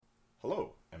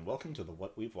welcome to the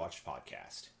What We've Watched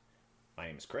podcast. My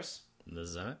name is Chris. This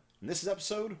is Emmett. And this is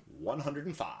episode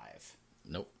 105.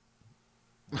 Nope.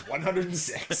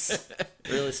 106.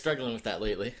 Really struggling with that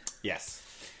lately. Yes.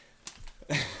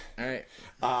 Alright.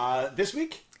 This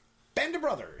week, Band of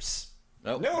Brothers.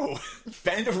 Oh. No,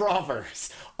 Band of Robbers.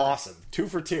 Awesome. 2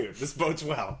 for 2. This bodes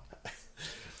well.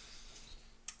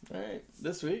 Alright.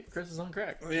 This week, Chris is on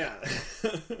crack. Yeah.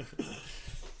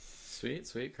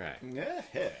 Sweet crack. Yeah.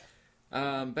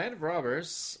 Band of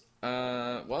Robbers.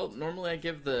 Well, normally I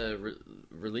give the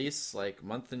release like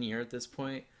month and year at this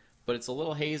point, but it's a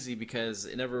little hazy because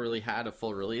it never really had a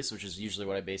full release, which is usually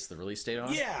what I base the release date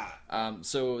on. Yeah.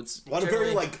 So it's a lot of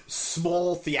very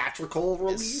small theatrical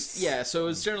release. Yeah, so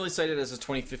it's generally cited as a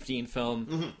 2015 film.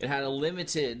 Mm-hmm. It had a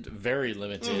very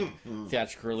limited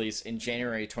theatrical release in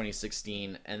January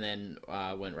 2016, and then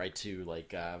went right to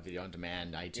video on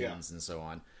demand, iTunes, and so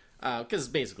on. Because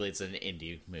basically it's an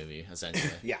indie movie,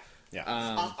 essentially. Yeah.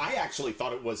 I actually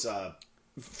thought it was,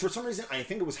 for some reason, I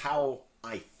think it was how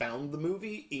I found the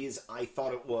movie, I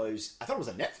thought it was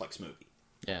a Netflix movie.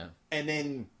 Yeah. And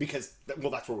then, because,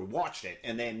 that's where we watched it,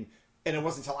 and it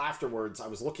wasn't until afterwards I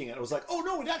was looking at it, I was like, oh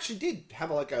no, it actually did have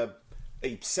a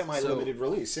semi-limited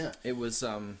release, yeah. It was,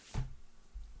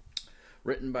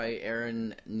 written by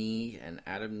Aaron Nee and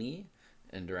Adam Nee,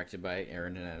 and directed by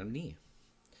Aaron and Adam Nee.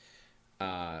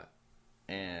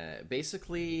 And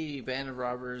basically, Band of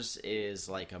Robbers is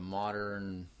like a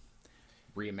modern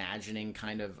reimagining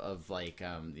kind of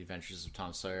the Adventures of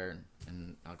Tom Sawyer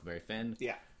and Huckleberry Finn.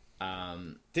 Yeah.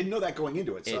 Didn't know that going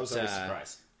into it, so I was always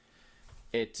surprised.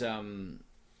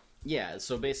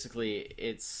 So basically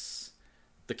it's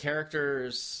the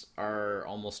characters are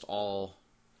almost all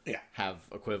have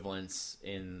equivalents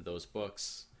in those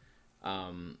books.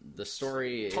 The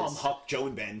story is Tom, Huck, Joe,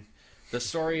 and Ben. The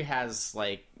story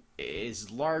is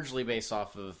largely based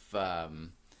off of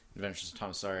Adventures of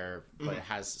Tom Sawyer, but it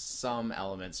has some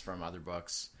elements from other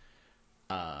books,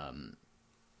 and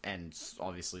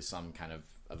obviously some kind of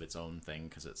its own thing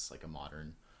because it's like a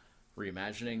modern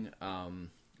reimagining.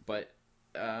 But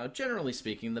generally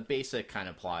speaking, the basic kind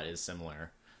of plot is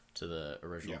similar to the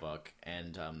original book,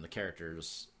 and the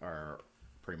characters are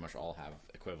pretty much all have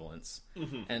equivalents,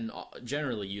 and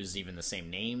generally use even the same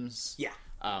names. Yeah.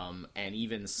 And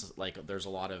even there's a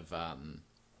lot of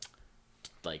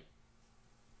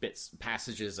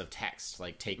passages of text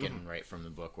taken right from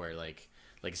the book where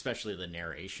especially the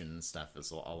narration stuff is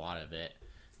a lot of it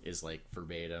is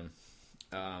verbatim.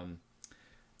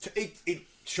 It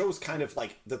shows kind of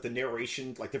that the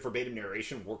narration, the verbatim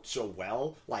narration, worked so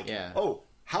well.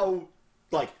 How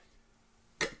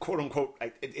quote unquote,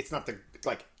 it's not the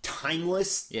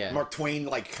timeless. Yeah. Mark Twain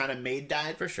kind of made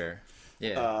that for sure.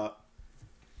 Yeah.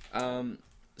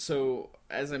 So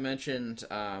as I mentioned,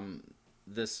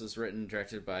 this was written and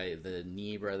directed by the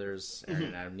Nee brothers, Aaron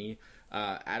and Adam Nee.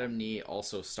 Adam Nee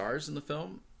also stars in the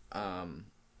film,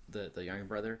 the younger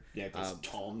brother. Yeah,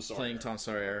 Tom Sawyer. Playing Tom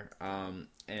Sawyer, and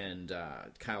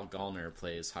Kyle Gallner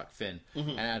plays Huck Finn.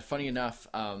 And funny enough,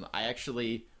 I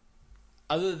actually,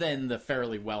 other than the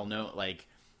fairly well-known,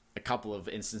 a couple of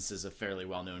instances of fairly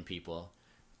well-known people,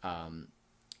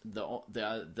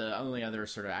 the only other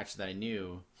sort of actor that I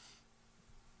knew,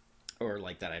 or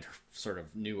that I sort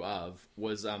of knew of,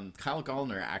 was Kyle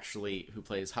Gallner, actually, who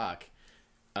plays Huck,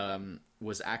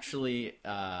 was actually...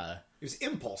 It was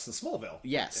Impulse in Smallville.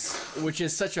 Yes, which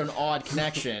is such an odd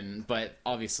connection, but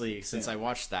obviously, since I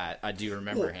watched that, I do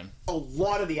remember him. A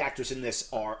lot of the actors in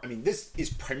this this is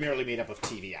primarily made up of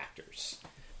TV actors.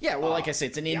 Yeah, well, like I say,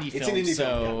 it's an indie film,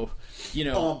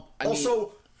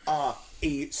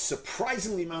 a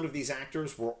surprisingly amount of these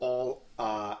actors were all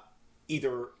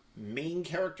either main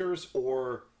characters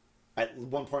or at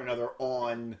one point or another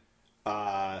on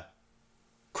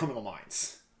Criminal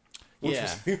Minds.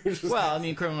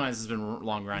 Criminal Minds has been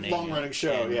long-running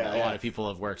show, a lot of people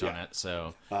have worked on it,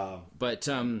 so... now...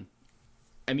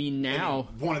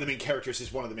 one of the main characters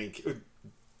is one of the main...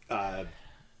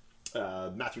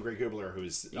 Matthew Gray Gubler,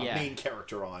 who's a main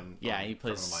character on he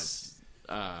plays...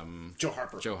 Joe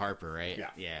Harper. Joe Harper, right?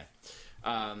 Yeah.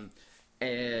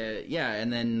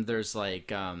 And then there's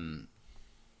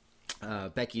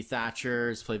Becky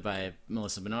Thatcher is played by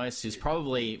Melissa Benoist, who's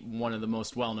probably one of the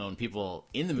most well-known people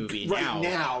in the movie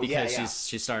now because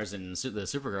she stars in the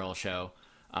Supergirl show.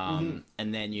 And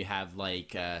then you have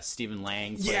Stephen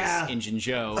Lang plays Injun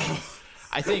Joe.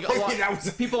 I think a lot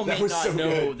people may not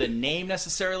know the name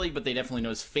necessarily, but they definitely know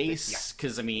his face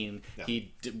because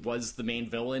he was the main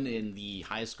villain in the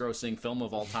highest-grossing film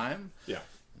of all time. Yeah.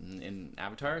 in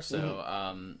Avatar,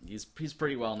 so he's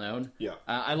pretty well known. Yeah.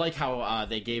 I like how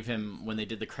they gave him, when they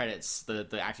did the credits,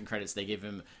 the acting credits, they gave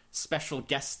him special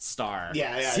guest star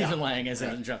Stephen Lang as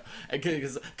an intro.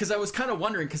 Because I was kind of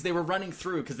wondering, because they were running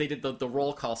through, because they did the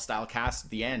roll call style cast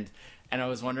at the end, and I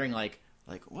was wondering like,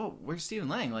 whoa, where's Stephen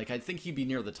Lang? Like, I think he'd be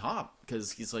near the top,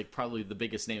 because he's like probably the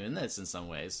biggest name in this in some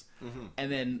ways.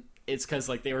 And then it's because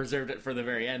like they reserved it for the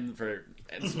very end for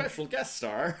a special guest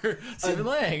star Stephen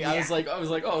Lang. I was like,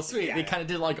 oh sweet. They kind of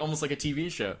did like almost like a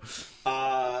TV show.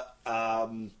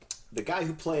 The guy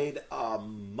who played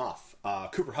Muff,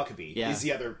 Cooper Huckabee, is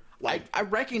the other. Like, I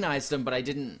recognized him, but I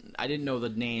didn't know the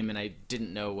name, and I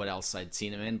didn't know what else I'd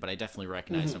seen him in. But I definitely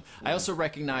recognized him. I also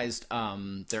recognized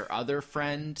their other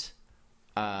friend.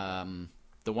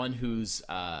 The one who's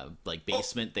like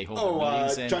basement they hold their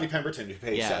meetings in. Johnny Pemberton, who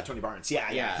plays Tony Barnes.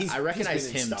 Yeah. I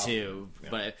recognized him too. Yeah.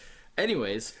 But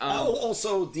anyways,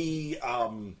 also the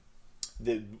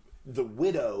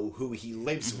widow who he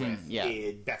lives with,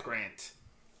 Beth Grant.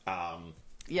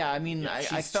 I mean,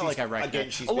 I felt like I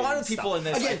recognized a lot of people in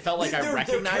this. Again, I felt like I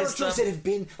recognized them. Characters that have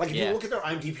been like, if you look at their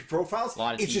IMDb profiles, a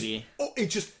lot of TV.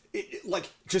 Just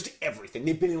everything.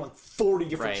 They've been in like 40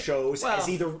 different shows as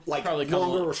either like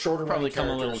longer or shorter. Probably come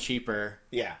a little cheaper.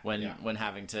 When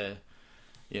having to,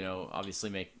 obviously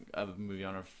make a movie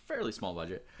on a fairly small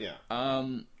budget. So I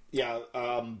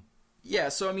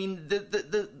mean,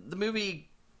 the movie.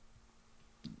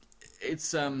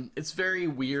 It's very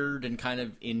weird and kind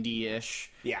of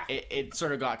indie-ish. Yeah. It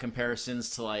sort of got comparisons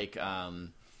to like,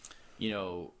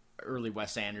 early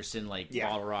Wes Anderson, like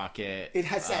Bottle Rocket. It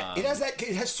has that. It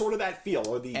has sort of that feel,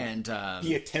 or the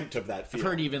attempt of that feel. I've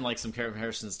heard even like some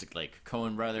comparisons to like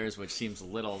Coen Brothers, which seems a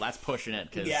little. That's pushing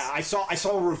it. Cause, I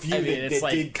saw a review that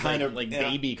like, did kind of like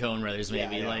baby Coen Brothers,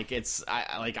 maybe. Like it's.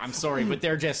 I'm sorry, but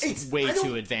they're just way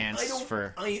too advanced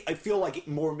for. I feel like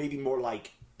maybe more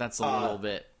like that's a little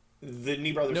bit. The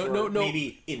Knee Brothers were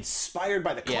maybe inspired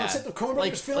by the concept of Coen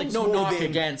Brothers films. No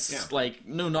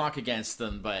knock against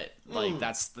them, but like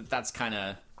that's kind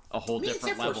of a whole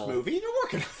different level. First movie, you're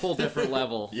working whole different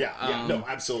level. No,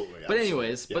 absolutely. But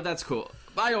anyways, but that's cool.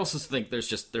 I also think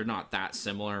they're not that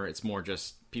similar. It's more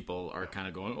just people are kind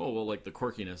of going, oh well, like the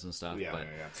quirkiness and stuff.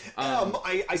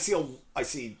 I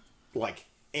see like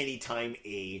anytime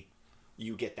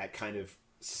you get that kind of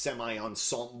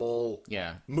semi-ensemble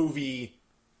movie.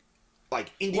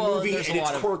 Like indie movie and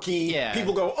it's quirky.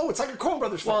 People go, "Oh, it's like a Coen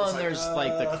Brothers film." Well, and there's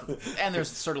there's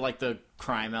sort of like the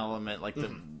crime element, like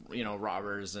the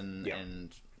robbers and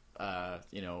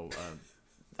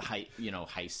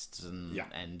heists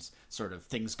and sort of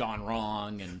things gone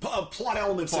wrong and plot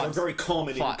elements that are very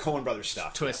common in Coen Brothers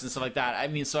stuff, twists and stuff like that. I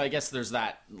mean, so I guess there's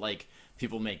that like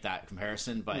people make that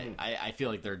comparison, but I feel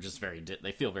like they're just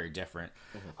they feel very different.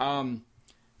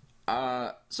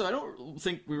 So I don't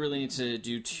think we really need to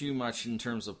do too much in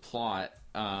terms of plot,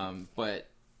 but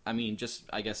I mean, just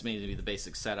I guess maybe the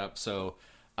basic setup. So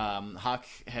Huck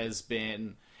has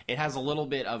been. It has a little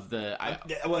bit of the.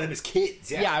 And his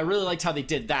kids. Yeah, I really liked how they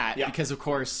did that because, of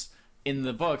course, in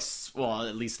the books, well,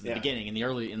 at least in the beginning,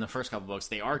 in the first couple books,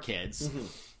 they are kids,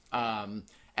 and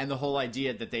the whole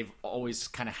idea that they've always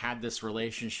kind of had this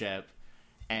relationship,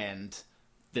 and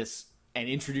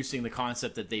introducing the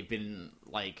concept that they've been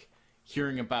like.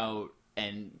 Hearing about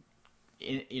and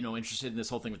interested in this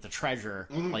whole thing with the treasure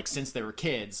like since they were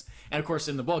kids, and of course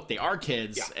in the book they are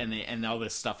kids and all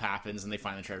this stuff happens and they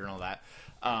find the treasure and all that.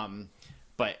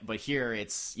 But here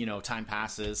it's time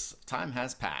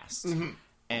has passed,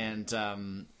 and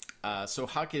so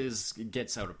Huck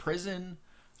gets out of prison,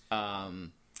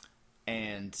 and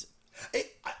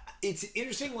it's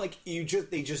interesting. Like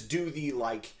they just do the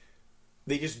like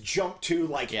they just jump to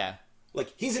like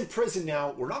Like, he's in prison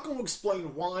now. We're not going to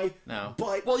explain why. No.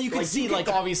 But... Well, you can see, like,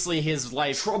 obviously his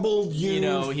life... Troubled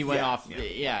youth. He went off...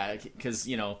 Yeah, because,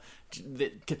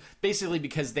 basically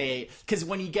because because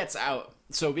when he gets out...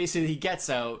 So, basically, he gets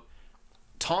out.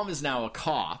 Tom is now a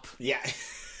cop. Yeah.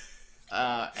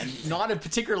 And not a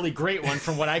particularly great one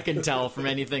from what I can tell from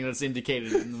anything that's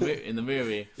indicated in the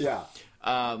movie. Yeah.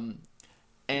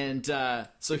 And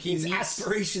so his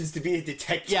aspirations to be a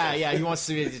detective. Yeah, he wants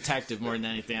to be a detective more than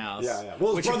anything else. Yeah.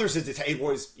 Well, his brother's a detective.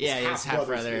 His half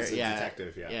brother is a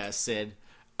detective. Yeah, Sid.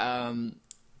 And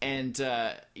it's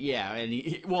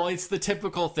the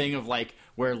typical thing of like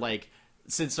where like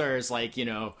Sid Sawyer is like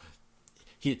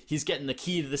he's getting the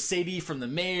key to the city from the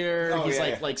mayor. He's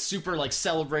like super like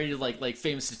celebrated like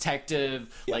famous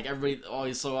detective. Yeah. Like everybody,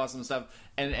 he's so awesome and stuff.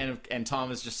 And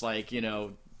Tom is just like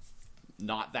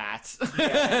not that.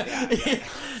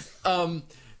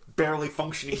 Barely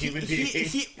functioning human being.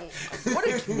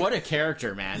 What a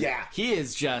character, man. Yeah. He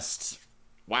is just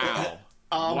wow.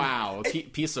 Wow,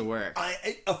 piece of work.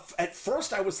 At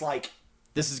first, I was like,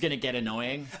 this is going to get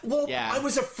annoying. Well, yeah. I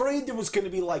was afraid there was going to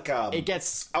be like it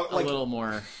gets a little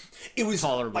more it was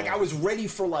tolerable. Like I was ready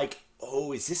for like,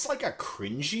 oh, is this like a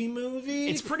cringy movie?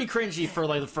 It's pretty cringy for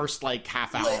like the first like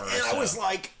half hour. And I was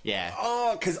like, yeah,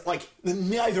 oh, because like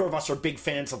neither of us are big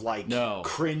fans of like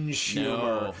cringe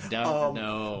humor.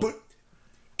 No. But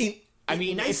I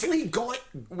mean, nicely got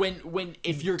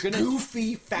if you're gonna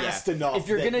goofy fast enough. If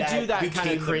you're gonna do that kind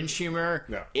of cringe humor,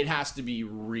 it has to be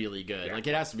really good. Yeah. Like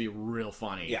it has to be real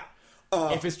funny. Yeah.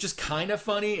 If it's just kind of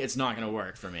funny, it's not gonna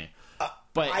work for me.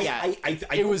 But I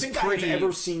don't think I've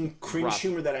ever seen cringe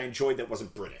humor that I enjoyed that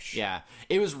wasn't British. Yeah,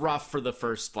 it was rough for the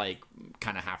first like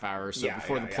kind of half hour or so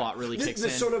before the plot really kicks in.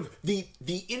 Sort of the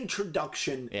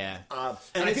introduction. Yeah,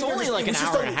 and it's only like an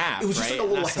hour and a half. It was just right? like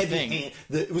a little heavy.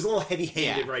 It was a little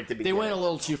heavy-handed right at the beginning. They went a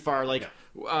little too far. Like,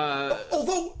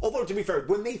 although to be fair,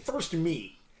 when they first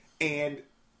meet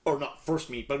or not first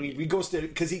meet, but he goes to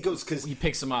because he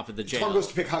picks him up at the jail. Tom goes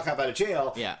to pick Huck up out of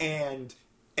jail. Yeah, and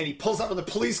he pulls up and the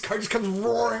police car just comes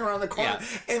roaring around the corner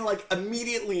and like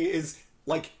immediately is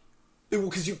like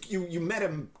because you met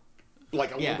him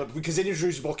like a little bit because it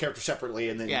introduces both characters separately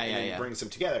and then brings them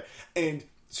together and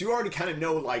so you already kind of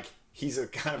know like he's a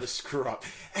kind of a screw up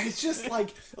and it's just like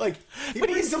he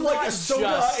brings him like a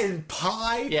soda and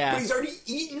pie but he's already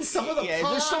eaten some of the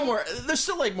pie. There's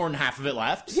still like more than half of it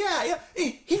left.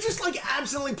 He just like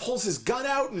absolutely pulls his gun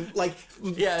out and like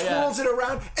twirls it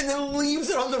around and then leaves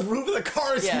it on the roof of the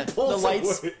car as he pulls the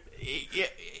lights away.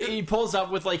 He pulls up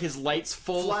with like his lights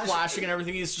flashing and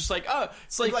everything. He's just like, oh,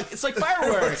 it's like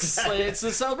fireworks. It's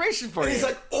a celebration for you. And he's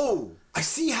like, oh, I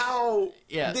see how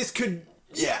this could.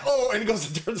 Oh, and he goes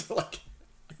and turns it like.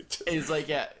 He's like,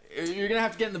 you're gonna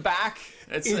have to get in the back.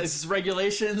 It's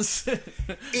regulations.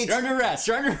 You're under arrest.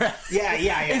 You're under arrest. Yeah.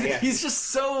 He's just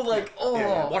so like,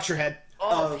 watch your head.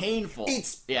 Painful.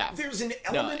 There's an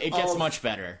element. No, it gets much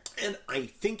better. And I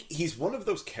think he's one of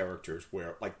those characters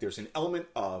where like there's an element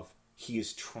of he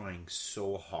is trying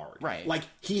so hard. Right. Like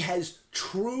he has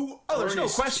true. There's no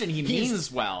question he means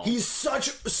well. He's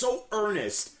so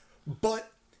earnest,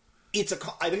 but I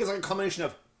think it's like a combination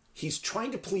of he's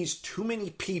trying to please too many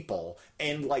people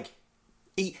and like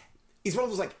he's one of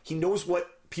those like he knows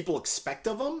what people expect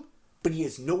of him, but he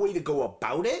has no way to go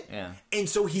about it. Yeah. And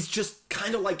so he's just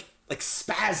kind of like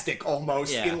spastic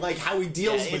almost in like how he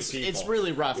deals with people. It's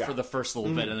really rough for the first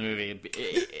little bit of the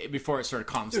movie before it sort of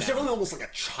calms down. There's definitely almost like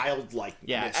a childlike.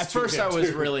 Yeah, at first I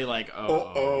was really like,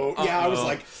 I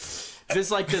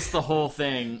was like, this the whole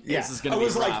thing. This is going to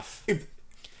be rough.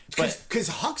 Because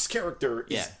Huck's character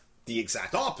is the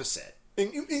exact opposite.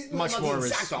 Much more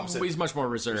opposite. He's much more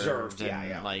reserved.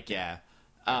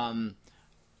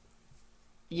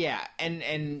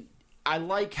 And I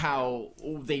like how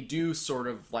they do sort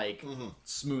of like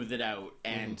smooth it out,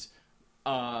 and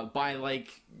by like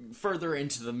further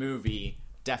into the movie,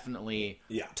 definitely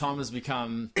Tom has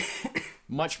become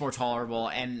much more tolerable,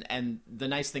 and the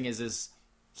nice thing is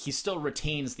he still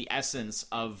retains the essence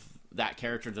of that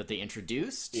character that they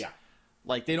introduced. Yeah.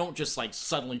 Like they don't just like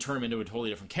suddenly turn him into a totally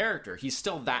different character. He's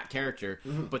still that character,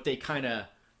 but they tone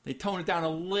it down a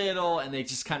little, and they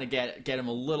just kind of get him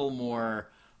a little more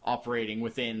operating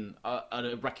within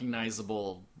a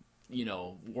recognizable,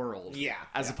 world. Yeah.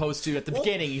 As opposed to at the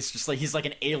beginning, he's like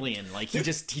an alien. Like it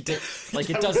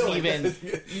doesn't even.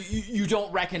 You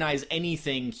don't recognize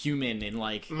anything human in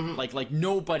like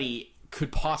nobody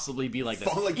could possibly be like this,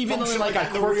 even in like a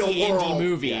quirky indie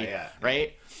movie,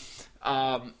 right?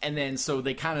 And then so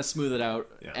they kind of smooth it out,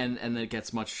 and then it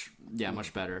gets much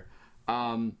better.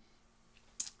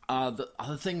 The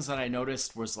other things that I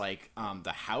noticed was like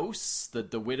the house,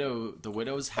 the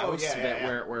widow's house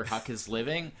where Huck is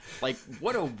living. Like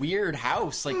what a weird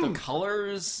house! Like the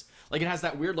colors, like it has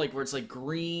that weird like where it's like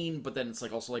green, but then it's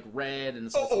like also like red and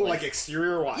it's like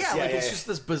exterior wise. It's just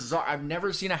this bizarre. I've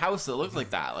never seen a house that looked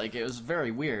like that. Like it was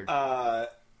very weird.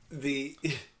 The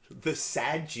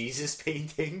sad Jesus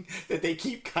painting that they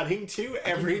keep cutting to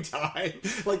every time,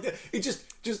 like it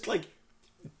just like.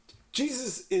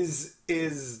 Jesus is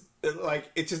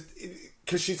like it just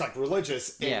because she's like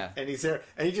religious and he's there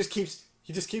and he just keeps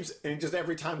and just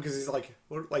every time because he's like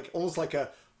almost like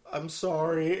a I'm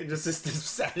sorry and just this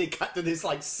sad he cut to this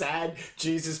like sad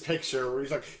Jesus picture where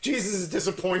he's like Jesus is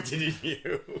disappointed in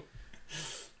you.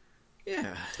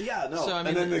 Yeah, no. So, I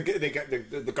mean, and then they got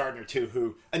the gardener too,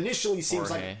 who initially seems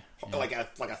Jorge, like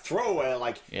a throwaway.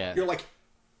 Like you're like,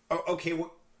 oh, okay,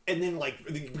 well, and then like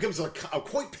it becomes a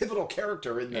quite pivotal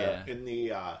character in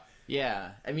the.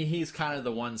 I mean, he's kind of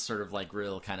the one sort of like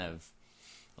real kind of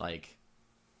like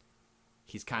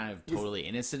he's kind of totally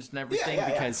innocent and everything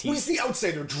because he's the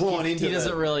outsider drawn into. He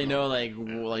doesn't really know like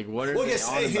what are they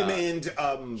on him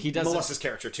about. And Melissa's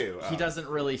character too. He doesn't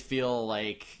really feel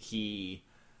like he's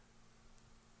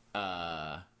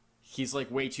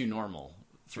like way too normal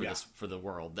for the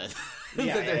world that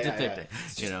they're depicting.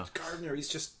 You know, Gardner. He's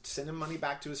just sending money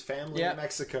back to his family in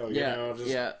Mexico. You know,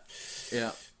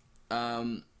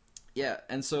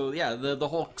 and so the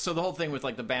whole thing with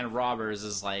like the band of robbers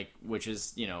is like, which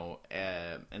is, you know,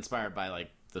 inspired by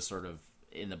like the sort of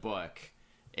in the book,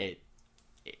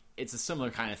 it's a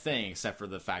similar kind of thing except for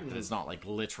the fact that it's not like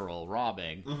literal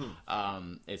robbing.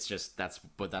 It's just that's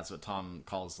what Tom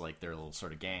calls like their little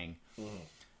sort of gang.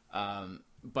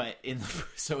 But in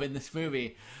this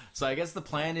movie, so I guess the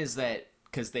plan is that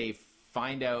because they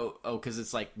find out, because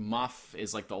it's like Muff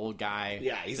is like the old guy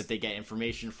that they get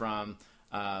information from,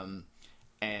 he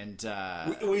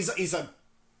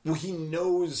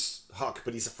knows Huck,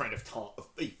 but he's a friend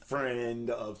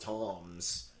of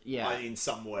Tom's, in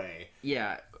some way.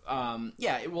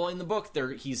 Well, in the book,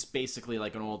 he's basically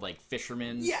like an old like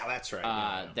fisherman. Yeah, that's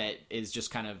right. That is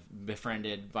just kind of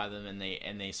befriended by them, and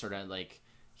they sort of like.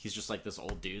 He's just like this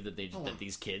old dude that that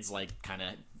these kids like kind of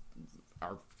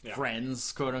are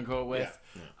friends, quote unquote, with.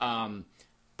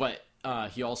 But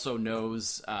he also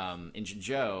knows Injun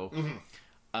Joe, who's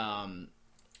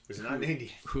not an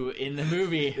Indian. Who in the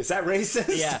movie is that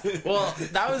racist? Yeah. Well,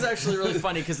 that was actually really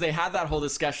funny because they had that whole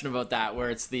discussion about that,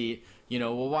 where it's why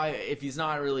if he's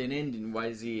not really an Indian, why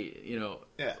is he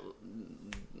why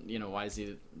is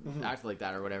he act like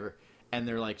that or whatever? And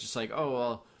they're like just like, oh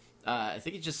well. I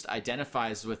think it just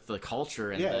identifies with the culture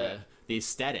and the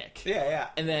aesthetic.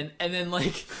 And then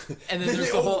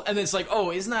there's the whole, and then it's like,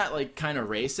 oh, isn't that like kind of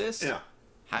racist? Yeah.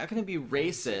 How can it be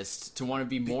racist to want to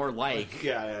be more like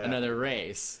another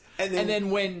race? And then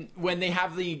when they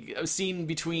have the scene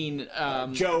between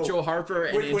Joe Harper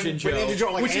and Injun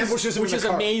Joe, which is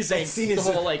amazing. The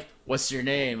whole like, what's your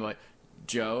name? Like,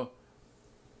 Joe.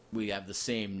 We have the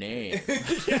same name.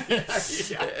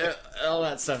 All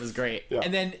that stuff is great. Yeah.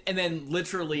 And then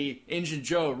literally Injun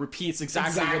Joe repeats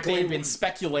exactly what they've been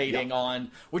speculating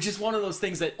on, which is one of those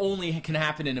things that only can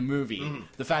happen in a movie.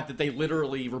 The fact that they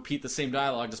literally repeat the same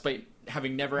dialogue despite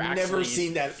having never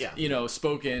seen that,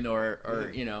 spoken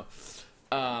or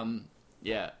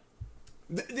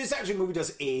This actually movie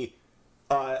does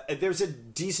there's a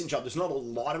decent job. There's not a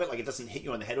lot of it, like it doesn't hit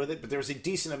you on the head with it, but there's a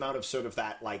decent amount of sort of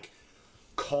that like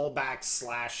callback /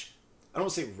 I don't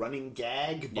want to say running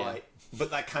gag, but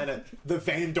that kind of the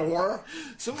Van Door.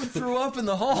 Someone threw up in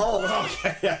the hall. Oh,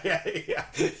 okay, yeah.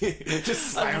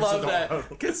 Just I love that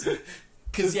because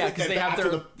they have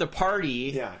the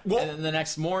party, and then the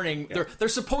next morning they're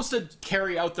supposed to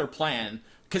carry out their plan.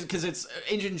 Because it's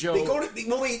Injun Joe.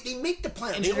 They make the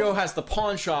plan. Injun Joe has the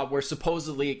pawn shop where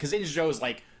supposedly, because Injun Joe is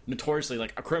like notoriously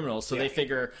like a criminal, so they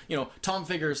figure, Tom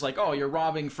figures like, oh, you're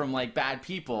robbing from like bad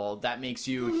people, that makes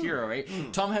you a hero, right?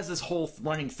 Tom has this whole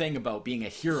running thing about being a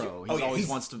hero. He always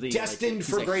wants to be destined like,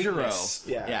 for greatness.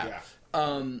 Yeah.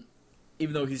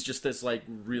 Even though he's just this like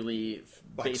really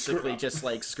basically just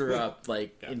like screw up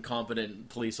like incompetent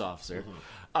police officer.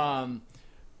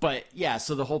 But yeah,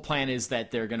 so the whole plan is that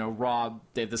they're gonna rob.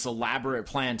 They have this elaborate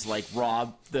plan to like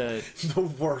rob the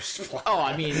worst plan. Oh,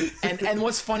 I mean, and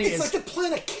what's funny is like the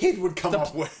plan a kid would come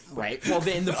up with, right? Well,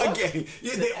 in the book,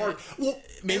 they are. Well,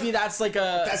 maybe that's like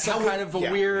some kind of a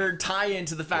weird tie-in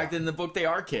to the fact that in the book they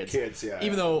are kids.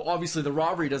 Even though obviously the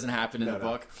robbery doesn't happen in the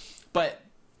book, but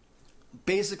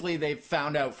basically they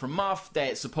found out from Muff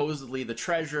that supposedly the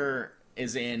treasure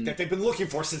is in that they've been looking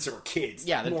for since they were kids.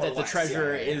 Yeah, the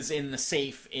treasure is in the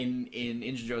safe in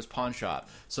Injun Joe's pawn shop.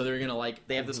 So they're gonna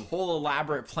they have this whole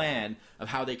elaborate plan of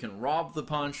how they can rob the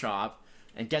pawn shop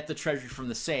and get the treasure from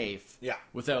the safe. Yeah.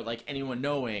 Without like anyone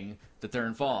knowing that they're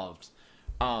involved.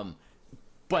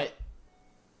 But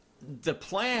the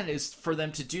plan is for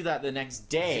them to do that the next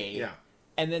day. Yeah.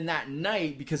 And then that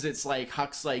night, because it's like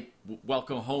Huck's like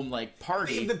welcome home like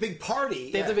party. They have the big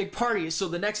party. They have the big party. So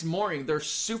the next morning they're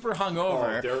super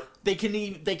hungover. They can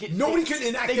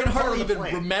hardly even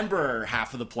remember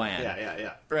half of the plan.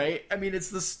 Yeah. Right? I mean, it's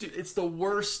the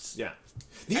worst. Yeah.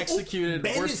 Executed.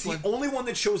 Ben is the only one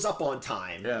that shows up on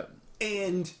time. Yeah.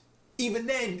 And even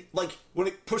then, like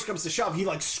when push comes to shove, he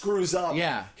like screws up.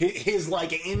 Yeah. His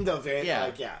like end of it. Yeah.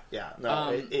 Like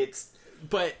No, it's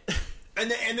but. And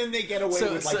then they get away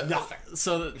with like nothing.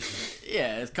 So,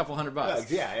 yeah, it's a couple $100.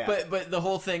 Yeah. But the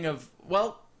whole thing of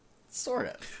sort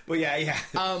of. But yeah.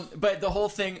 But the whole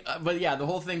thing.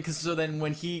 Because so then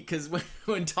when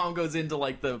Tom goes into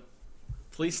like the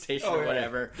police station or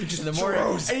whatever in the morning,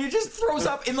 and he just throws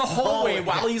up in the hallway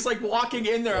while he's like walking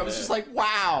in there. I was just like,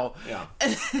 wow. Yeah.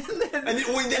 And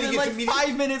then like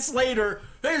 5 minutes later,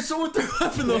 hey, someone threw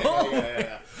up in the hallway.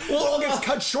 Yeah. Well, it all gets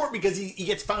cut short because he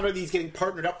gets found out that he's getting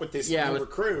partnered up with this new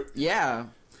recruit. Yeah.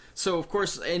 So, of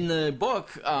course, in the book,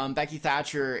 Becky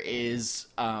Thatcher is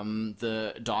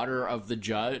the daughter of the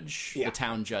judge, the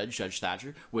town judge, Judge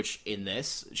Thatcher, which in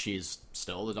this, she's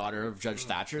still the daughter of Judge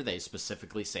Thatcher. They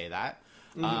specifically say that.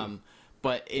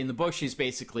 But in the book, she's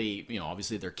basically,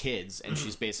 obviously they're kids, and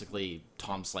she's basically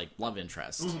Tom's, like, love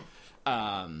interest.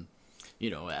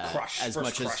 Crush. As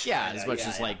much as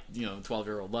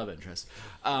 12-year-old love interest.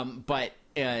 But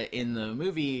in the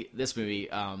movie,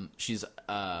 she's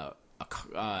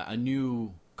a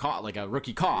new cop, like a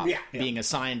rookie cop, being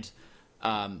assigned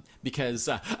because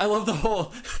I love the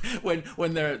whole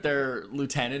when their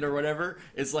lieutenant or whatever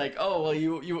is like, oh well,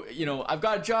 you I've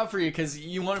got a job for you because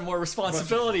you wanted more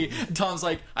responsibility. And Tom's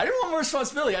like, I didn't want more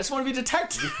responsibility, I just want to be a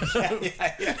detective.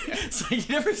 So he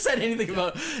never said anything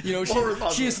about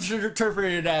she's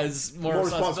interpreted as more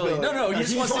responsibility. No, he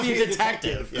just wants to be a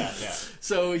detective. Yeah.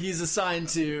 So he's assigned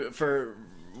to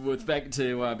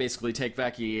basically take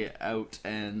Becky out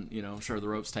and show her the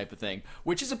ropes type of thing,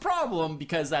 which is a problem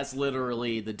because that's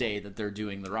literally the day that they're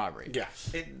doing the robbery. Yeah.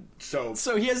 So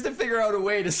he has to figure out a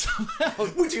way to somehow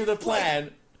do the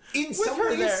plan. In some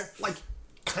ways,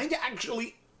 kind of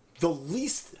actually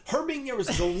her being there is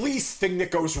the least thing that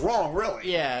goes wrong,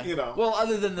 really. Yeah. Well,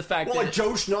 other than the fact that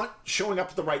Joe's not showing up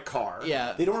at the right car.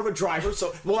 Yeah. They don't have a driver,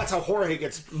 so that's how Jorge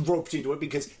gets roped into it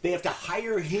because they have to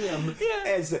hire him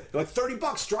as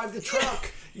 $30 drive the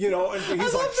truck. And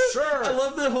he's like, sure. I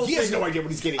love the whole thing. He has no idea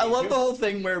what he's getting into. I love the whole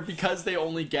thing where because they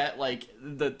only get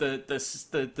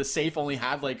the safe only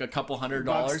had like a couple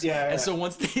 $100. Yeah. And so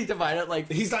once they divide it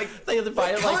they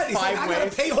divide it like 5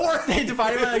 ways. Pay Jorge. They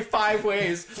divide it like 5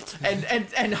 ways.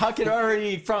 And Huck had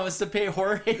already promised to pay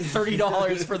Jorge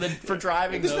 $30 for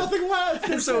driving. There's nothing left.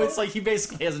 And so it's like he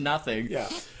basically has nothing. Yeah.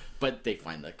 But they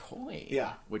find the coin,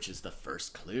 which is the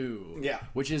first clue,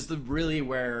 which is really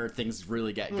where things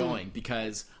really get going.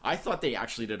 Because I thought they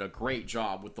actually did a great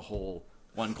job with the whole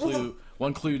one clue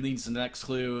leads to the next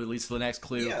clue, leads to the next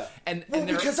clue, and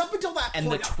because up until that point,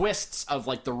 and the twists of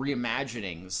like the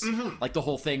reimaginings, like the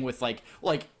whole thing with like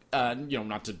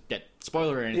not to get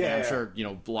spoiler or anything. I'm sure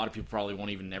a lot of people probably won't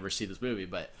even ever see this movie,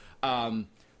 but the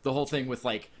whole thing with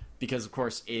because of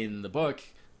course in the book.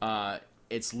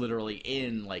 It's literally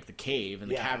in like the cave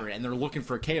and the cavern, and they're looking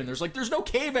for a cave, and there's no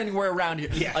cave anywhere around here.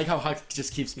 Yeah. Like how Huck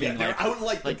just keeps being they're out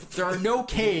there are no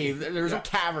cave, there's no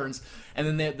caverns,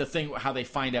 and then the thing how they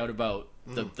find out about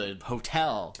the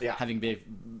hotel having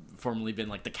formerly been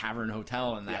like the Cavern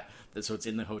Hotel, and that so it's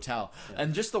in the hotel,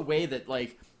 and just the way that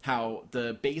like how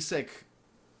the basic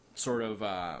sort of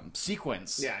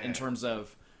sequence in terms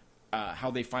of.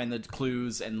 How they find the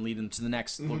clues and lead them to the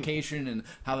next location, and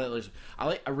how that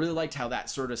I really liked how that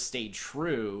sort of stayed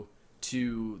true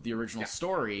to the original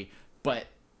story, but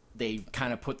they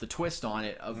kind of put the twist on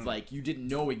it of like you didn't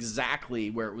know exactly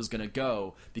where it was going to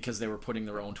go because they were putting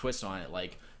their own twist on it,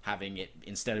 like having it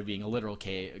instead of being a literal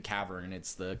cavern,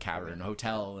 it's the Cavern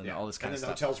Hotel and all this kind of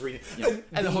stuff.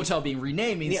 And the hotel being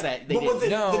renamed means that they didn't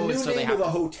know. The new so name of the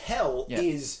hotel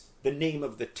is the name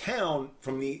of the town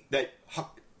that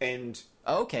Huck and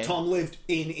Tom lived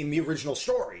in the original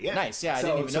story. Yeah. Nice. Yeah, I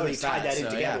didn't even know they tied that in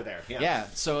together there. Yeah.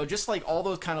 So just like all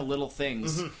those kind of little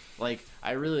things, like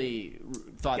I really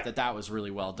thought that was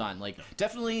really well done. Like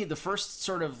definitely the first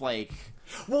sort of like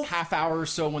half hour or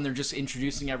so when they're just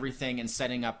introducing everything and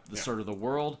setting up the sort of the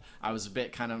world, I was a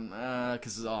bit kind of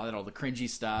because all the cringy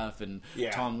stuff and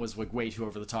Tom was like way too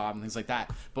over the top and things like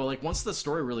that. But like once the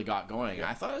story really got going,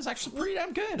 I thought it was actually pretty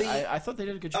damn good. I thought they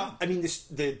did a good job. I mean,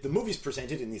 the movie's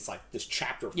presented in this chapter.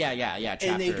 Chapter,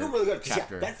 and they do really good.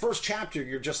 That first chapter,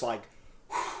 you're just like,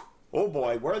 oh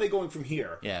boy, where are they going from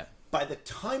here? Yeah. By the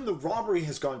time the robbery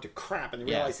has gone to crap and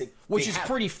they realize which is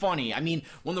pretty funny. I mean,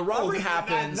 when the robbery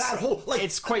happens, that whole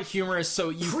it's quite humorous. So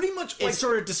you pretty much it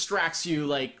sort of distracts you,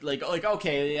 like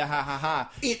okay, ha ha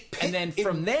ha. And then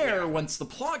from there, once the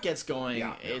plot gets going,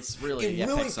 it's really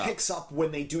picks up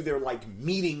when they do their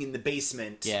meeting in the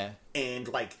basement. Yeah. And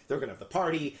they're gonna have the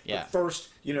party. Yeah. But first,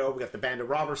 we got the band of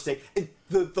robbers thing. And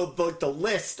the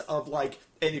list of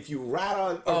and if you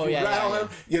rat on him,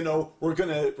 we're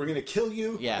gonna kill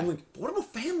you. Yeah. And what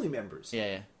about family members?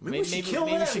 Yeah. Maybe we should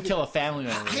kill a family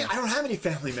member. I don't have any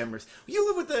family members. You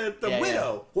live with the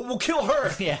widow. Well, we'll kill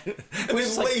her. Yeah. And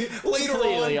then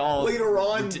later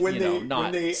on,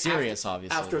 when they serious,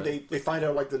 obviously after they find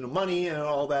out the money and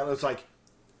all that, it's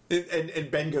and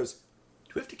Ben goes,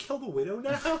 we have to kill the widow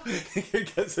now?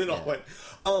 Because it all went.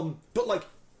 But like,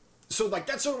 so like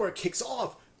that's sort of where it kicks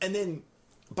off, and then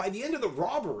by the end of the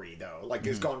robbery, though, like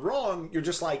it's gone wrong. You're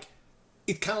just like,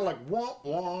 it's kind of like wah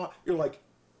wah. You're like,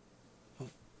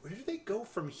 where do they go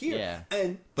from here? Yeah.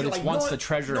 But it's like, once the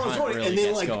treasure hunt really and then,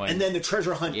 gets like, going. And then the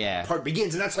treasure hunt part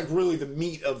begins, and that's like really the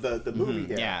meat of the movie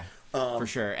there. Yeah, for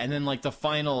sure. And then like the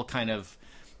final kind of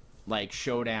like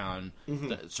showdown,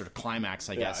 the sort of climax,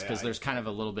 I guess, because there's kind of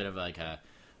a little bit of like a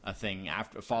thing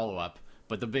after follow up,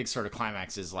 but the big sort of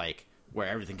climax is like where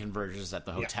everything converges at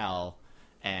the hotel,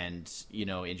 and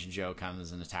Injun Joe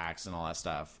comes and attacks and all that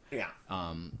stuff. Yeah.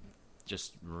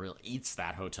 Just really eats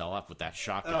that hotel up with that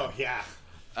shotgun. Oh yeah.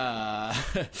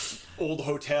 Old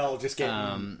hotel, just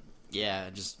getting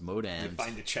just modem.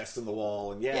 Find the chest in the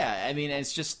wall, and I mean,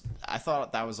 it's just I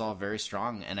thought that was all very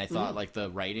strong, and I thought like the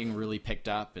writing really picked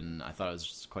up, and I thought it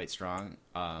was quite strong.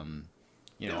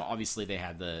 Obviously they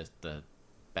had the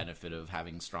benefit of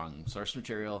having strong source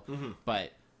material,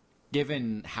 but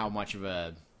given how much of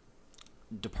a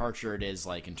departure it is,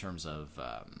 like in terms of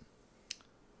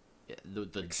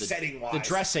the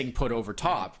dressing put over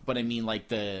top, but I mean like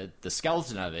the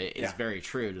skeleton of it is very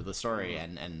true to the story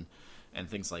and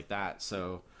things like that.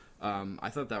 So I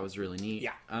thought that was really neat.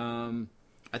 I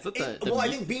thought I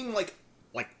think being like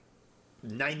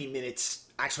 90 minutes,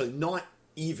 actually not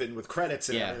even with credits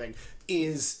and everything,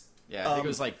 is I think it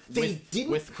was like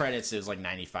with credits it was like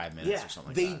 95 minutes or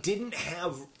something like that. They didn't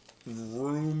have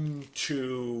room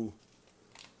to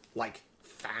like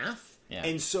faff,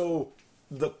 and so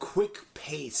the quick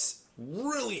pace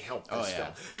really helped this film.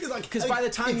 Because by the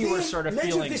time you were sort of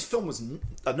feeling this film was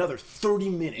another 30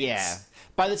 minutes. Yeah.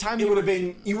 By the time it would have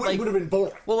been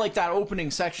boring. Well, like that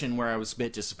opening section where I was a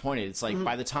bit disappointed. It's like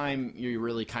by the time you're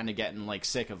really kind of getting like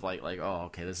sick of like oh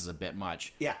okay, this is a bit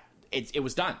much. Yeah. It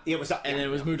was done. It was done. And then it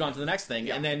was moved on to the next thing.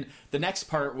 Yeah. And then the next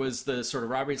part was the sort of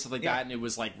robbery and stuff like that, and it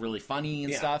was like really funny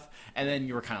and stuff. And then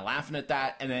you were kind of laughing at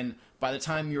that. And then by the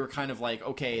time you were kind of like,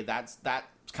 okay, that's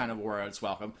kind of where it's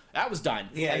welcome. That was done.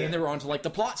 Yeah. And then they were on to like the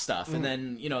plot stuff. And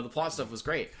then, the plot stuff was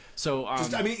great. So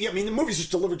the movie's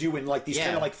just delivered to you in like these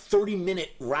kind of like 30-minute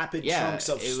rapid chunks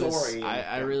of story.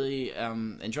 I really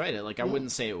enjoyed it. Like I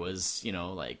wouldn't say it was,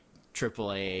 like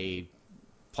AAA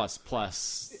plus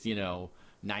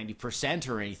 90%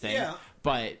 or anything. Yeah.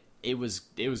 But it was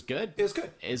good. It was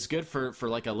good. It's good for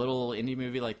like a little indie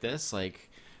movie like this. Like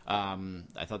I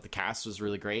thought the cast was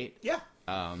really great. Yeah.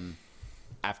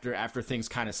 After things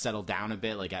kind of settled down a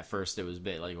bit, like at first it was a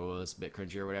bit like, oh, it's a bit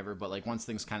cringy or whatever, but like once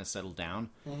things kind of settled down,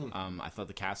 I thought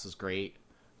the cast was great.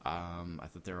 I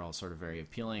thought they were all sort of very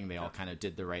appealing. They all kind of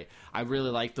did the right. I really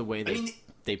liked the way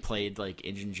they played like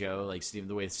Injun Joe, like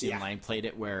the way Stephen Lang played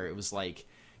it, where it was like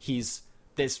he's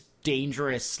this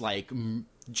dangerous, like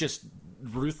just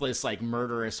ruthless, like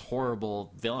murderous,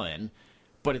 horrible villain,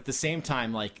 but at the same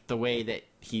time, like the way that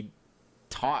he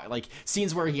taught, like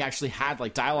scenes where he actually had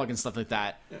like dialogue and stuff like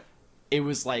that, it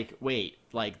was like, wait,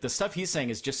 like the stuff he's saying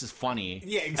is just as funny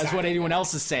as what anyone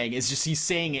else is saying. It's just he's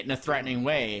saying it in a threatening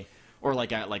way, or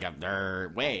like a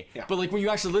way. But like when you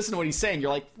actually listen to what he's saying, you're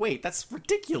like, wait, that's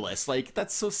ridiculous. Like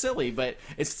that's so silly. But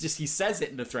it's just he says it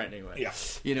in a threatening way. Yeah,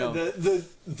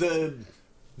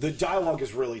 the dialogue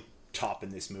is really top in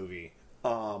this movie.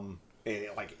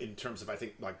 Like in terms of, I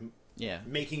think, like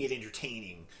making it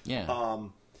entertaining. Yeah.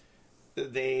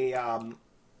 They and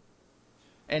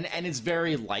it's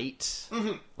very light.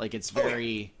 Like it's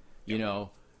very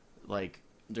like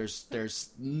there's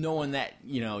no one that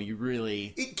you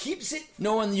really, it keeps it,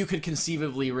 no one you could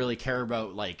conceivably really care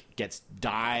about like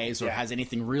dies or has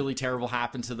anything really terrible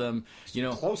happen to them.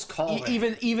 Close call.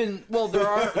 Even well, there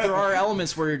are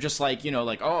elements where you're just like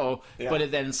but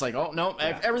then it's like, oh no,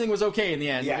 everything was okay in the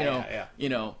end.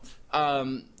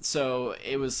 So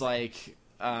it was like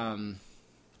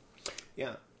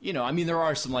I mean, there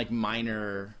are some like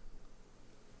minor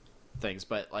things,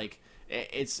 but like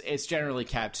it's generally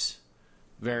kept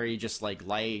very just like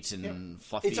light and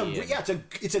fluffy.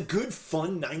 It's a good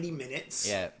fun 90 minutes.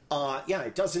 Yeah.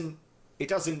 It doesn't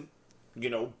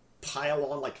pile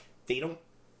on, like it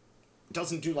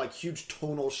doesn't do like huge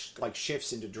tonal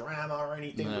shifts into drama or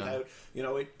anything without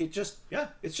it's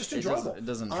just enjoyable. It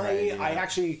doesn't I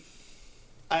actually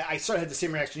I sort of had the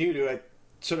same reaction you do. I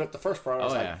sort of at the first part I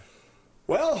was like,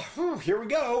 well, here we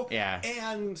go. Yeah.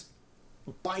 And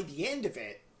by the end of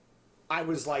it, I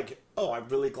was like, oh, I'm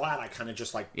really glad I kind of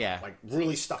just like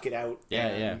really stuck it out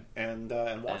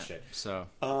and watched it. So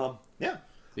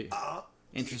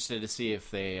interested to see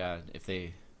if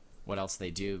they what else they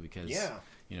do, because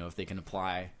if they can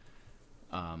apply.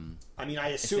 I mean, I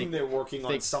assume they're working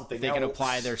on something. They can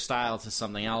apply their style to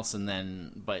something else, and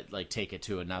then but like take it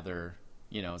to another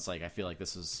you know, it's like I feel like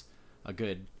this is a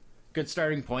good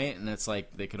starting point, and it's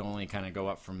like they could only kind of go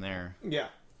up from there. Yeah.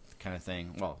 Kind of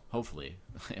thing. Well, hopefully.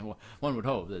 One would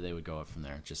hope that they would go up from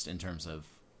there, just in terms of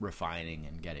refining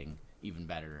and getting even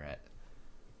better at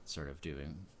sort of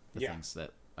doing the things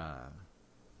that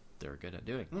they're good at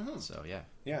doing. Mm-hmm. So, yeah.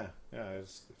 Yeah.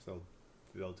 If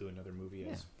they'll do another movie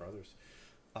as brothers.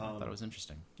 I thought it was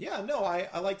interesting. Yeah, no,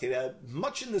 I liked it.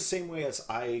 Much in the same way as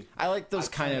I like those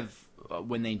kind of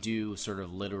when they do sort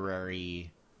of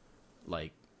literary,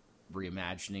 like,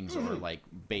 reimaginings or, like,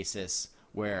 basis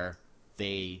where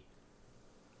they...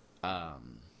 well,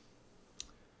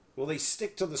 they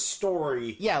stick to the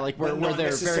story. Yeah, like where they're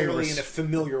necessarily in a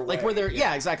familiar way. Like where they're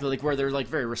exactly, like where they're like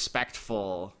very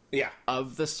respectful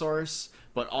of the source,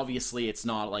 but obviously it's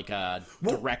not like a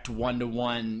direct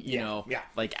one-to-one, you know,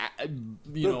 like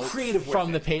you know, creative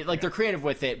from the page. Like they're creative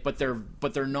with it, but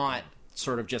they're not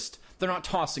sort of just they're not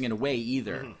tossing it away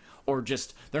either, or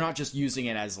just they're not just using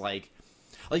it as like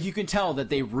you can tell that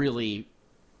they really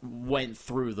went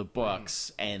through the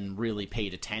books and really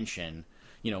paid attention.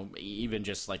 You know, even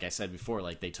just like I said before,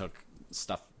 like they took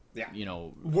stuff, you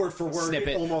know, word for word,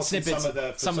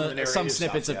 snippets, some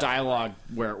snippets of dialogue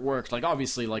where it worked. Like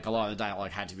obviously, like a lot of the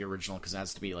dialogue had to be original because it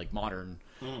has to be like modern,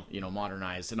 you know,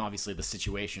 modernized, and obviously the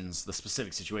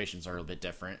specific situations are a bit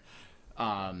different.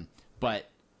 But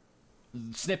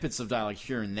snippets of dialogue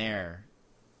here and there,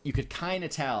 you could kind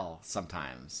of tell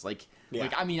sometimes. Like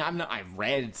I mean, I've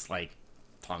read like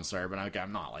Tom Sawyer, but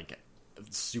I'm not like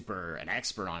super an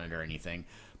expert on it or anything,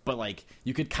 but like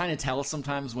you could kind of tell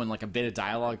sometimes when like a bit of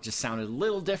dialogue just sounded a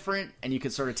little different, and you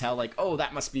could sort of tell like, oh,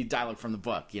 that must be dialogue from the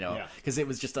book, you know, because it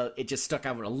was just it just stuck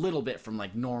out a little bit from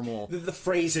like normal the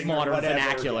phrasing, modern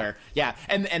vernacular,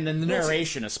 and then the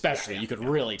narration especially, you could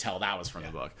really tell that was from the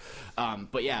book.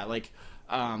 But yeah, like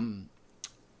I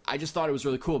just thought it was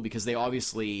really cool because they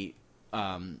obviously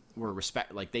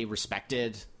they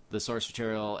respected the source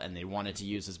material and they wanted to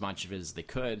use as much of it as they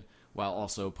could, while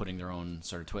also putting their own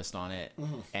sort of twist on it.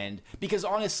 And because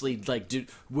honestly, like,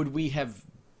 would we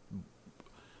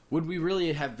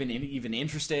really have been even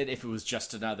interested if it was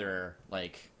just another,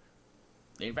 like,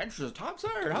 The Adventures of Tom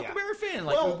Sawyer, Huckleberry Finn?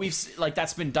 Like, we've like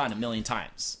that's been done a million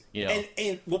times, you know.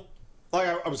 And well,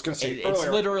 like I was going to say, it's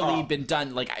literally been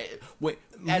done. Like,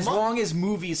 as long as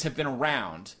movies have been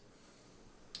around,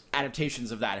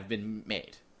 adaptations of that have been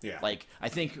made. Yeah. Like, I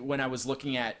think when I was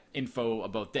looking at info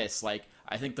about this, like,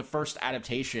 I think the first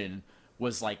adaptation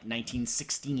was like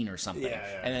 1916 or something.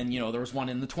 And then, you know, there was one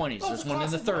in the 20s, there's one in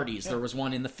the 30s, there was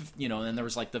one in the, you know, and then there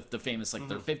was like the famous, like,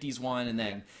 the 50s one, and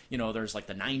then, you know, there's like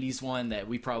the 90s one that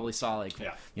we probably saw, like,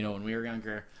 you know, when we were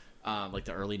younger, like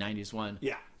the early 90s one.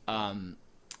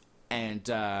 And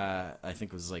I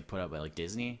think it was like put out by like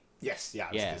Disney. Yes,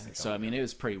 Disney. So I mean, it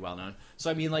was pretty well known. So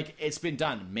I mean, like, it's been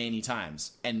done many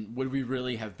times. And would we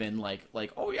really have been like,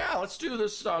 oh yeah, let's do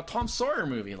this Tom Sawyer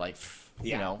movie? Like,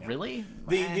 you know, really?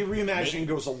 The reimagining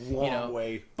goes a long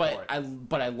way. But I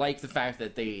like the fact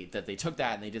that they took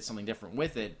that and they did something different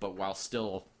with it, but while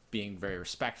still being very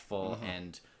respectful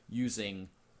and using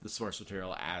the source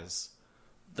material as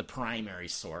the primary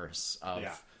source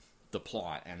of the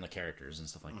plot and the characters and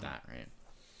stuff like that, right?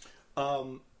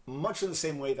 Much in the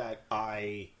same way that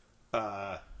I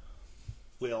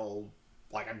will,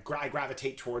 like, I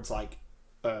gravitate towards like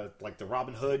the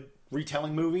Robin Hood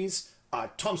retelling movies.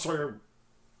 Tom Sawyer,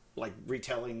 like,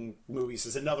 retelling movies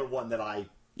is another one that I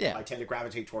tend to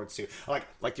gravitate towards too.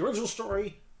 Like the original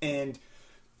story, and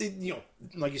you know,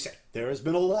 like you said, there has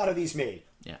been a lot of these made.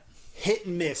 Yeah, hit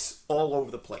and miss all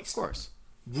over the place. Of course.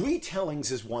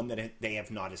 Retellings is one that they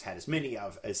have not had as many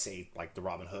of as, say, like the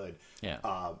Robin Hood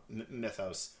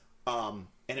mythos. And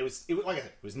it was like I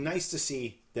said, it was nice to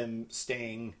see them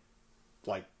staying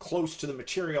like close to the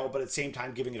material, but at the same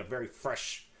time giving it a very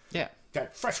fresh,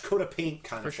 that fresh coat of paint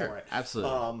kind of for it.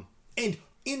 Absolutely. And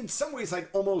in some ways, like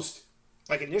almost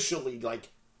like initially, like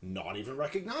not even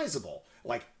recognizable.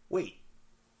 Like, wait,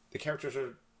 the characters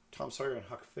are Tom Sawyer and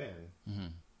Huck Finn. Mm-hmm.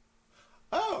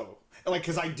 Oh, like,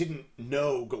 because I didn't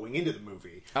know going into the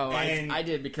movie. Oh, and I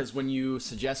did, because when you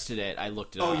suggested it, I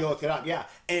looked it up. Oh, you looked it up, yeah.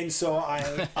 And so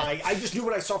I just knew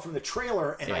what I saw from the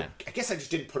trailer, and I guess I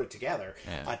just didn't put it together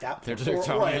at that point. They're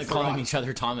calling each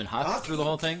other Tom and Huck through the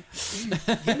whole thing.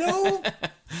 You know,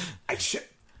 I should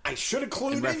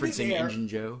include in referencing there. Engine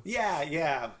Joe.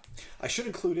 Yeah. I should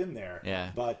include in there.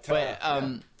 Yeah. But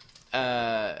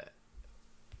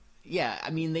yeah, I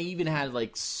mean, they even had,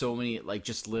 like, so many, like,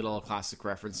 just little classic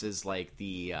references, like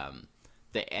the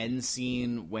end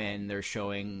scene when they're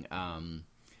showing,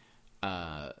 you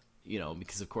know,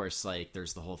 because, of course, like,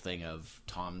 there's the whole thing of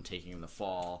Tom taking the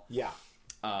fall. Yeah.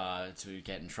 to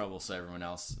get in trouble so everyone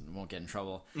else won't get in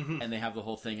trouble. Mm-hmm. And they have the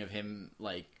whole thing of him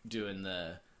like doing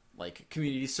the like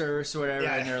community service or whatever,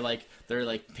 and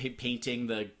they're painting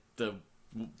the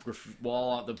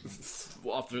wall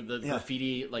off the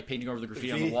graffiti, like painting over the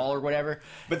graffiti on the wall or whatever.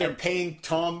 But they're paying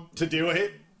Tom to do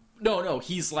it. No,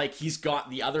 he's got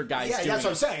the other guys. Yeah, that's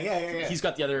what I'm saying. Yeah. He's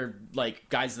got the other like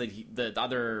guys that the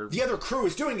other crew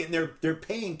is doing it, and they're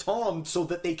paying Tom so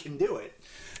that they can do it.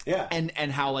 Yeah,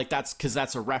 and how like that's because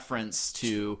that's a reference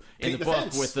to in the book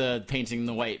fence. With the painting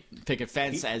the white picket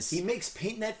fence he makes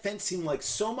painting that fence seem like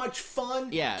so much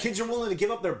fun. Yeah, kids are willing to give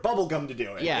up their bubble gum to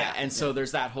do it. Yeah, and so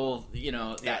there's that whole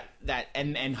that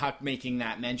and Huck making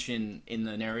that mention in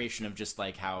the narration of just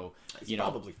like how it's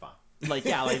probably fun. Like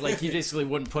like he basically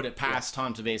wouldn't put it past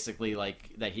Tom to basically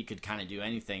like that he could kind of do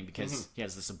anything because he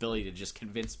has this ability to just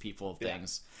convince people of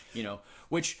things,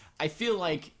 which I feel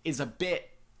like is a bit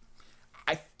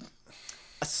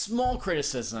a small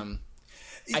criticism.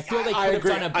 I feel they could have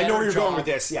done a better job. I know where you're going with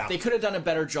this. Yeah, they could have done a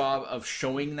better job of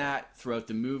showing that throughout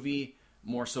the movie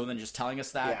more so than just telling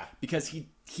us that because he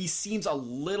seems a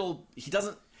little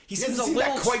He seems a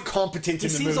little quite competent. He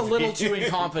seems a little too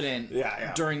incompetent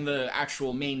during the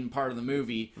actual main part of the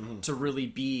movie to really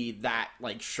be that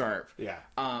like sharp. Yeah.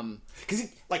 Because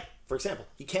for example,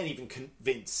 he can't even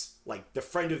convince like the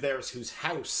friend of theirs whose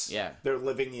house they're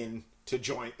living in to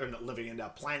join, or not living in,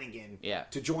 planning in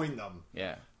to join them.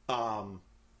 Yeah. The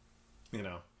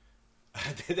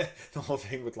whole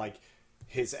thing with like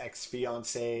his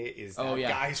ex-fiance is that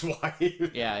guy's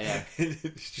wife. Yeah.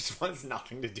 It just wants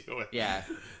nothing to do with. Yeah.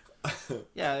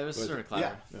 Yeah, it was sort of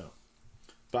clever. Yeah.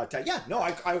 But I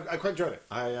quite enjoyed it.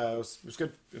 It was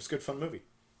good. It was a good, fun movie.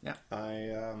 Yeah.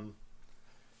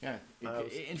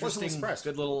 Interesting.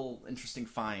 Good little interesting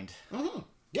find. Mm-hmm.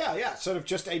 Yeah. Sort of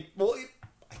just it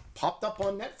popped up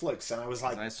on Netflix, and I was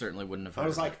like, I certainly wouldn't have. I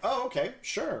was like, oh, okay,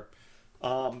 sure.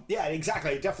 Yeah,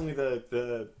 exactly. Definitely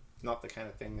the not the kind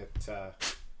of thing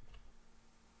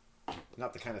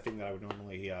that I would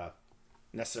normally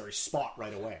necessarily spot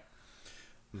right away.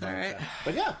 All right.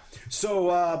 But yeah,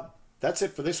 so that's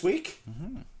it for this week.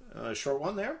 Mm-hmm. Short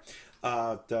one there.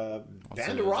 Vanda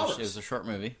Roberts. It was a short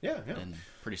movie. Yeah. And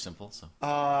pretty simple. So.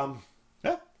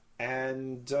 Yeah.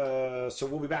 And so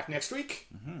we'll be back next week.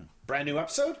 Mm-hmm. Brand new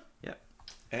episode. Yep.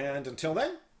 And until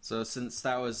then. So since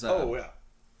that was.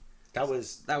 That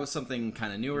was something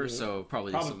kind of newer, so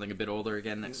probably something a bit older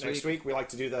again next week. Next week, we like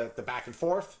to do the back and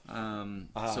forth.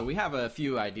 So we have a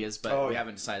few ideas, but we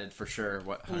haven't decided for sure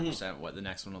what 100% what the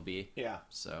next one will be. Yeah.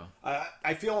 So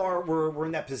I feel we're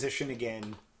in that position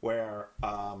again where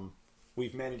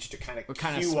we've managed to kind of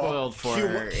queue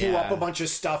up a bunch of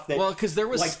stuff that because there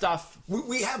was stuff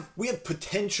we have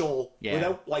potential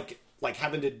without like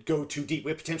having to go too deep.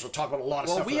 We have potential to talk about a lot of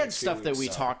stuff. Well, we had stuff that we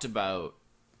talked about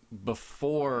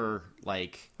before the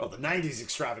 90s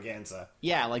extravaganza.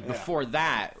 Before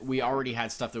that we already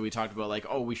had stuff that we talked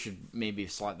about we should maybe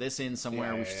slot this in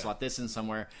somewhere, we should slot this in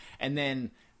somewhere, and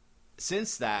then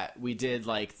since that we did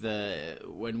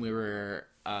when we were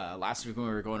last week when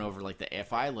we were going over the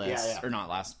AFI list or not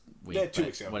last week 2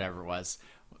 weeks ago, whatever it was,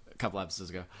 a couple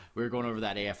episodes ago, we were going over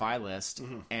that AFI list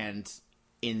and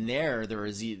in there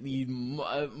was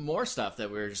more stuff that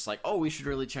we were just like, we should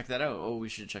really check that out. We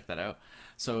should check that out.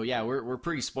 So yeah, we're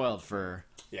pretty spoiled for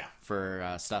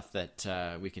stuff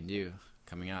that we can do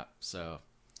coming up. So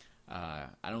I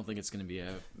don't think it's going to be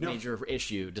a major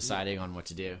issue deciding on what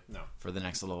to do for the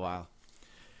next little while.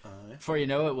 Before you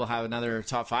know it, we'll have another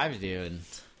top 5 to do, and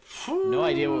no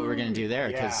idea what we're going to do there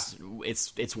because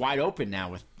it's wide open now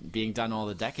with being done all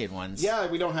the decade ones. Yeah,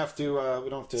 we don't have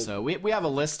to. So we have a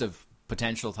list of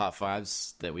potential top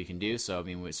 5s that we can do. So I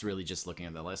mean, it's really just looking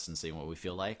at the list and seeing what we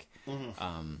feel like.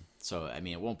 Mm-hmm. So I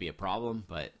mean, it won't be a problem,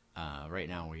 but right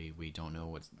now we don't know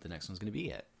what the next one's going to be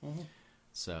yet. Mm-hmm.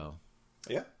 So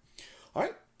yeah. All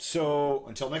right. So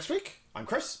until next week, I'm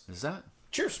Chris. Is that?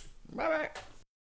 Cheers. Bye bye.